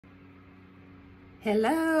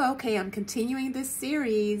Hello. Okay, I'm continuing this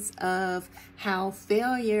series of how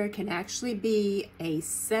failure can actually be a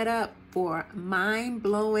setup for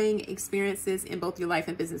mind-blowing experiences in both your life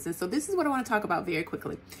and business. And so this is what I want to talk about very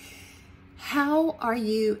quickly. How are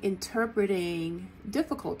you interpreting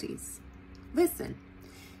difficulties? Listen,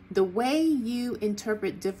 the way you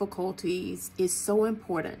interpret difficulties is so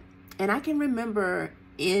important. And I can remember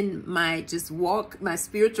in my my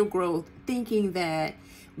spiritual growth, thinking that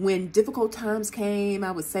when difficult times came,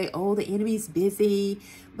 I would say, oh, the enemy's busy.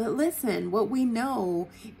 But listen, what we know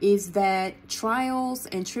is that trials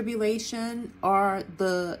and tribulation are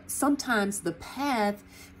sometimes the path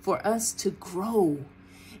for us to grow.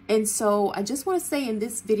 And so I just want to say in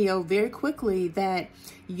this video very quickly that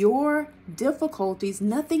your difficulties,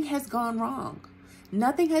 nothing has gone wrong.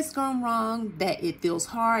 Nothing has gone wrong that it feels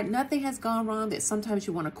hard. Nothing has gone wrong that sometimes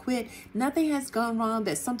you want to quit. Nothing has gone wrong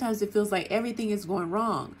that sometimes it feels like everything is going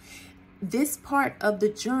wrong. This part of the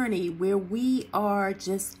journey where we are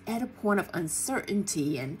just at a point of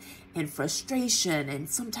uncertainty and frustration and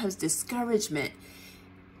sometimes discouragement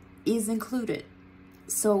is included.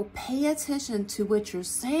 So pay attention to what you're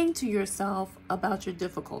saying to yourself about your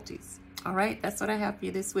difficulties. All right, that's what I have for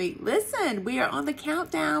you this week. Listen, we are on the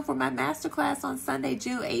countdown for my masterclass on Sunday,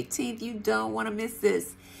 June 18th. You don't want to miss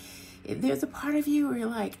this. If there's a part of you where you're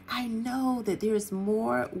like, I know that there's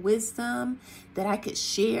more wisdom that I could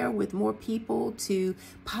share with more people to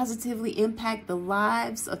positively impact the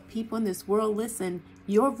lives of people in this world. Listen,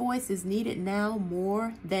 your voice is needed now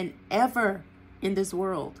more than ever in this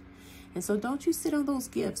world. And so don't you sit on those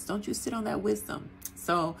gifts. Don't you sit on that wisdom.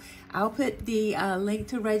 So I'll put the link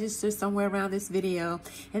to register somewhere around this video.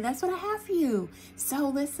 And that's what I have for you. So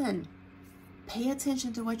listen, pay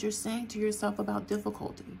attention to what you're saying to yourself about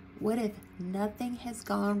difficulty. What if nothing has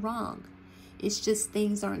gone wrong? It's just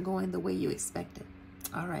things aren't going the way you expected.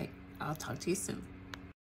 All right, I'll talk to you soon.